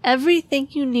provided everything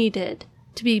you needed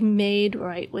to be made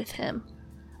right with Him.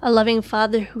 A loving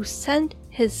Father who sent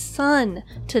His Son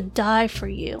to die for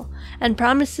you and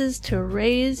promises to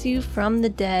raise you from the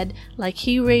dead like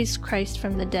He raised Christ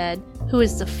from the dead, who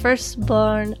is the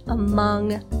firstborn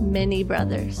among many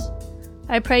brothers.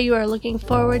 I pray you are looking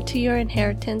forward to your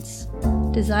inheritance,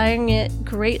 desiring it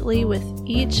greatly with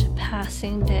each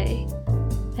passing day.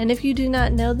 And if you do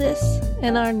not know this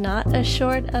and are not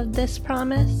assured of this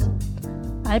promise,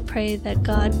 I pray that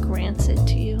God grants it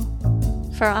to you.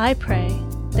 For I pray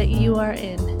that you are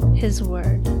in His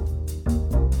Word.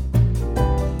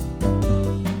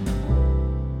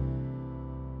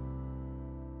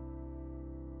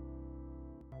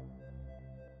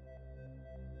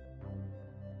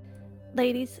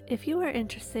 Ladies, if you are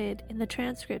interested in the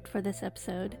transcript for this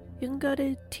episode, you can go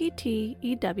to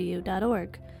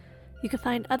ttew.org. You can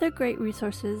find other great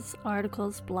resources,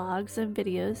 articles, blogs, and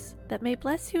videos that may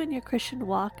bless you in your Christian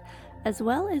walk, as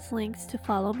well as links to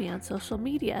follow me on social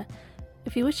media.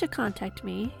 If you wish to contact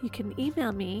me, you can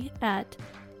email me at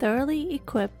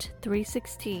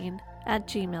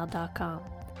thoroughly-equipped316@gmail.com.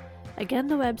 Again,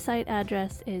 the website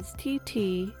address is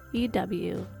ttew.org.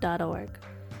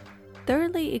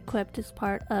 Thoroughly Equipped is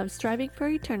part of Striving for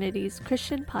Eternity's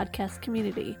Christian podcast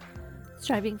community.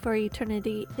 Striving for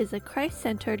Eternity is a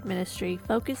Christ-centered ministry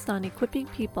focused on equipping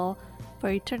people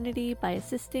for eternity by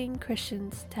assisting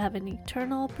Christians to have an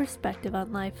eternal perspective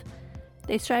on life.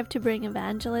 They strive to bring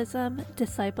evangelism,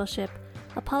 discipleship,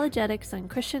 apologetics, and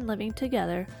Christian living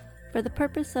together for the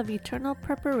purpose of eternal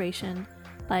preparation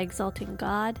by exalting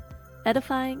God,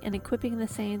 edifying and equipping the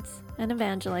saints, and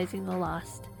evangelizing the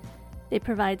lost. They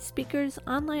provide speakers,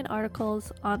 online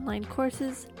articles, online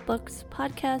courses, books,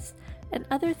 podcasts, and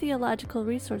other theological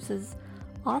resources,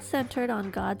 all centered on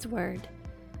God's Word.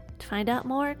 To find out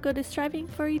more, go to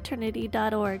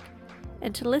strivingforeternity.org.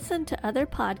 And to listen to other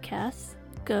podcasts,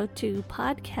 go to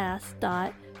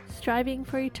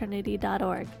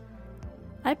podcast.strivingforeternity.org.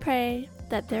 I pray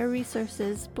that their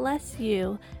resources bless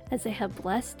you as they have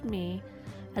blessed me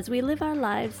as we live our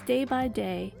lives day by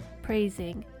day,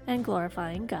 praising and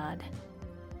glorifying God.